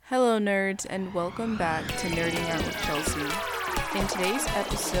nerds, and welcome back to Nerding Out with Chelsea. In today's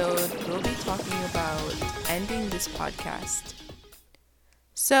episode, we'll be talking about ending this podcast.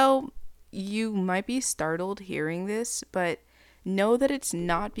 So, you might be startled hearing this, but know that it's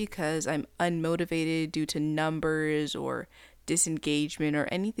not because I'm unmotivated due to numbers or disengagement or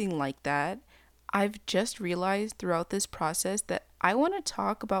anything like that. I've just realized throughout this process that I want to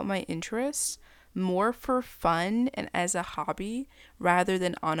talk about my interests more for fun and as a hobby rather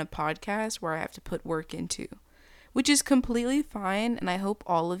than on a podcast where I have to put work into, which is completely fine. And I hope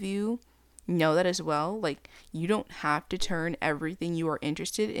all of you know that as well. Like, you don't have to turn everything you are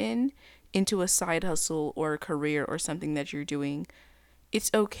interested in into a side hustle or a career or something that you're doing.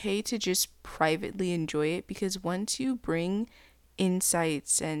 It's okay to just privately enjoy it, because once you bring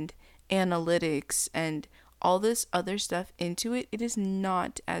insights and analytics and all this other stuff into it, it is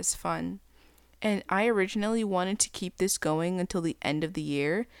not as fun. And I originally wanted to keep this going until the end of the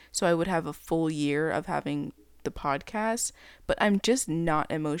year, so I would have a full year of having the podcast, but I'm just not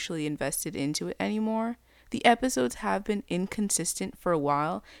emotionally invested into it anymore. The episodes have been inconsistent for a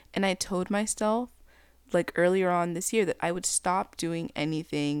while, and I told myself, like earlier on this year, that I would stop doing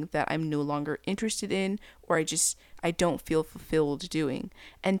anything that I'm no longer interested in or I don't feel fulfilled doing.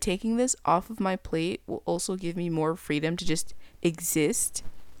 And taking this off of my plate will also give me more freedom to just exist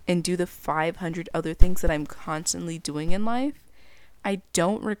and do the 500 other things that I'm constantly doing in life. I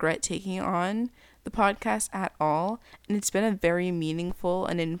don't regret taking on the podcast at all, and it's been a very meaningful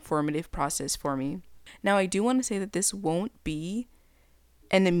and informative process for me. Now, I do want to say that this won't be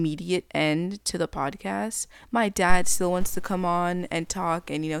an immediate end to the podcast. My dad still wants to come on and talk,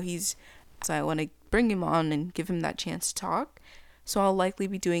 and so I want to bring him on and give him that chance to talk. So I'll likely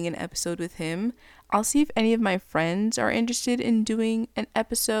be doing an episode with him. I'll see if any of my friends are interested in doing an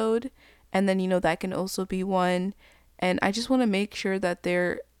episode, and then that can also be one. And I just want to make sure that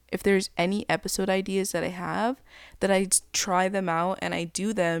if there's any episode ideas that I have, that I try them out and I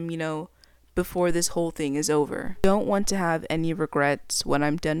do them, before this whole thing is over. I don't want to have any regrets when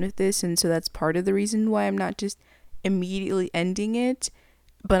I'm done with this, and so that's part of the reason why I'm not just immediately ending it,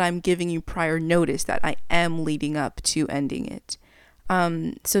 but I'm giving you prior notice that I am leading up to ending it.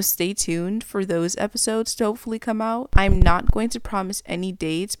 So stay tuned for those episodes to hopefully come out. I'm not going to promise any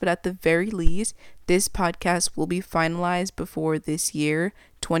dates, but at the very least, this podcast will be finalized before this year,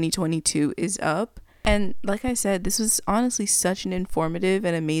 2022, is up. And like I said, this was honestly such an informative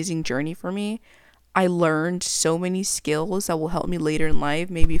and amazing journey for me. I learned so many skills that will help me later in life,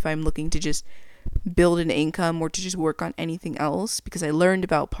 maybe if I'm looking to just build an income or to just work on anything else, because I learned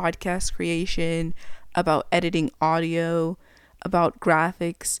about podcast creation, about editing audio, about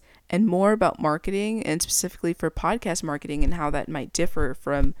graphics, and more about marketing, and specifically for podcast marketing and how that might differ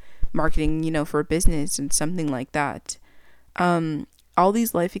from marketing, for a business and something like that. All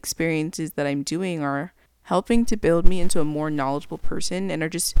these life experiences that I'm doing are helping to build me into a more knowledgeable person and are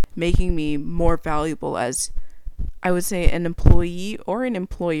just making me more valuable as, I would say, an employee or an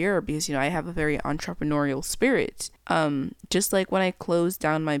employer, because I have a very entrepreneurial spirit. Just like when I closed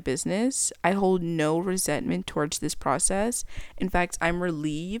down my business, I hold no resentment towards this process. In fact, I'm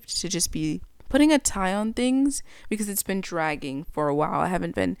relieved to just be putting a tie on things, because it's been dragging for a while. I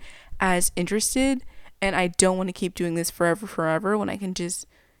haven't been as interested, and I don't want to keep doing this forever when I can just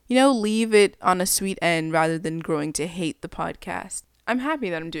leave it on a sweet end rather than growing to hate the podcast. I'm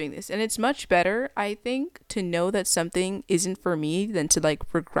happy that I'm doing this, and it's much better, I think, to know that something isn't for me than to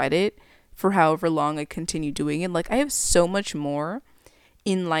regret it for however long I continue doing it. I have so much more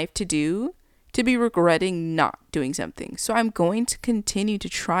in life to do to be regretting not doing something. So I'm going to continue to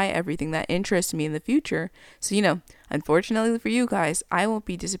try everything that interests me in the future. So, unfortunately for you guys, I won't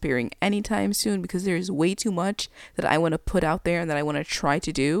be disappearing anytime soon, because there is way too much that I want to put out there and that I want to try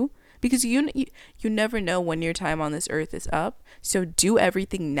to do. Because you never know when your time on this earth is up. So do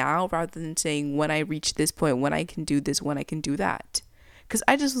everything now rather than saying, when I reach this point, when I can do this, when I can do that. Because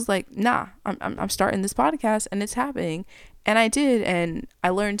I just was like, nah, I'm starting this podcast and it's happening. And I did, and I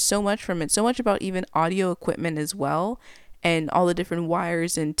learned so much from it. So much about even audio equipment as well, and all the different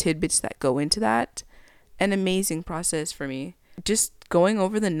wires and tidbits that go into that. An amazing process for me. Just going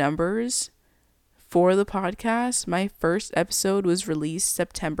over the numbers for the podcast, my first episode was released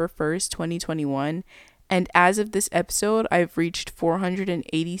September 1st, 2021. And as of this episode, I've reached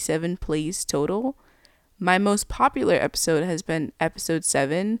 487 plays total. My most popular episode has been episode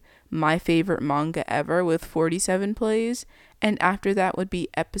 7, My Favorite Manga Ever, with 47 plays. And after that would be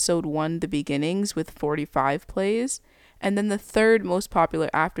episode 1, The Beginnings, with 45 plays. And then the third most popular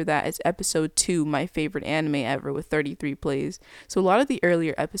after that is episode 2, my favorite anime ever, with 33 plays. So a lot of the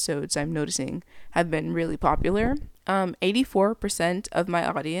earlier episodes I'm noticing have been really popular. 84% of my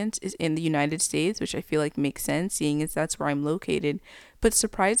audience is in the United States, which I feel like makes sense, seeing as that's where I'm located. But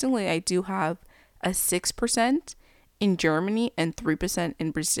surprisingly, I do have a 6% in Germany and 3%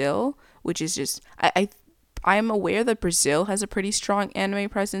 in Brazil, which is just I'm aware that Brazil has a pretty strong anime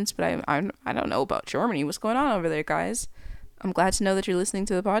presence, but I don't know about Germany. What's going on over there, guys? I'm glad to know that you're listening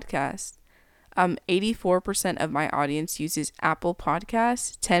to the podcast. 84% of my audience uses Apple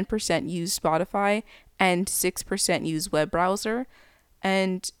Podcasts, 10% use Spotify, and 6% use web browser.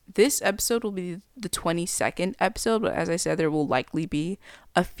 And this episode will be the 22nd episode, but as I said, there will likely be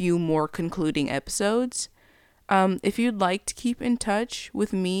a few more concluding episodes. If you'd like to keep in touch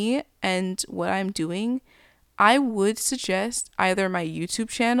with me and what I'm doing, I would suggest either my YouTube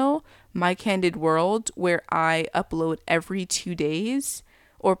channel, My Candid World, where I upload every 2 days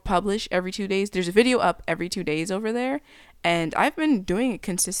or publish every 2 days. There's a video up every 2 days over there, and I've been doing it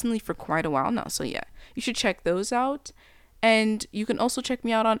consistently for quite a while now. So yeah, you should check those out. And you can also check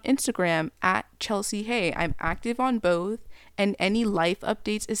me out on Instagram at Chelsea Hay. I'm active on both, and any life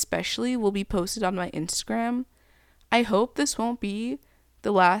updates especially will be posted on my Instagram. I hope this won't be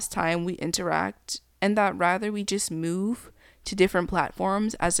the last time we interact, and that rather we just move to different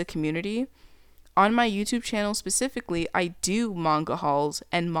platforms as a community. On my YouTube channel specifically, I do manga hauls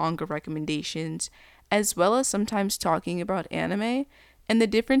and manga recommendations, as well as sometimes talking about anime. And the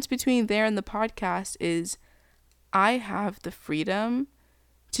difference between there and the podcast is I have the freedom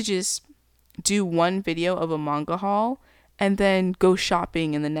to just do one video of a manga haul and then go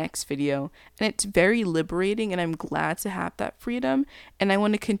shopping in the next video. And it's very liberating, and I'm glad to have that freedom. And I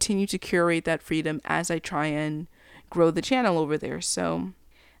want to continue to curate that freedom as I try and grow the channel over there. So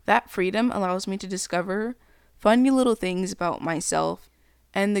that freedom allows me to discover funny little things about myself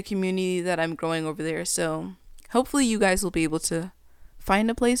and the community that I'm growing over there. So hopefully you guys will be able to find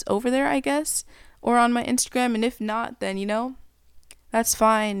a place over there, I guess, or on my Instagram. And if not, then, that's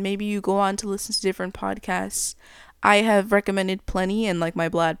fine. Maybe you go on to listen to different podcasts. I have recommended plenty in like my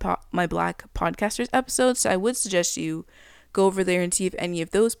Black Podcasters episodes, so I would suggest you go over there and see if any of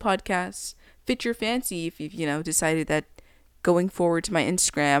those podcasts fit your fancy, if you've, decided that going forward to my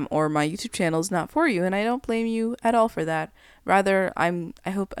Instagram or my YouTube channel is not for you, and I don't blame you at all for that. Rather, I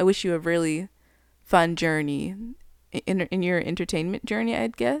wish you a really fun journey in your entertainment journey,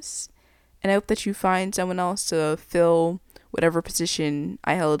 I'd guess, and I hope that you find someone else to fill whatever position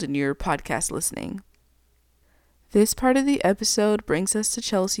I held in your podcast listening. This part of the episode brings us to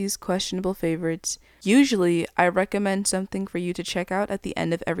Chelsea's questionable favorites. Usually, I recommend something for you to check out at the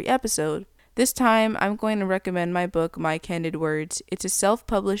end of every episode. This time, I'm going to recommend my book, My Candid Words. It's a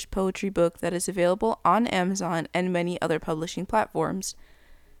self-published poetry book that is available on Amazon and many other publishing platforms.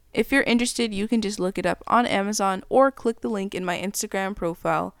 If you're interested, you can just look it up on Amazon or click the link in my Instagram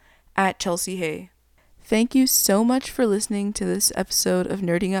profile at Chelsea Hay. Thank you so much for listening to this episode of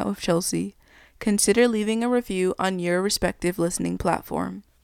Nerding Out with Chelsea. Consider leaving a review on your respective listening platform.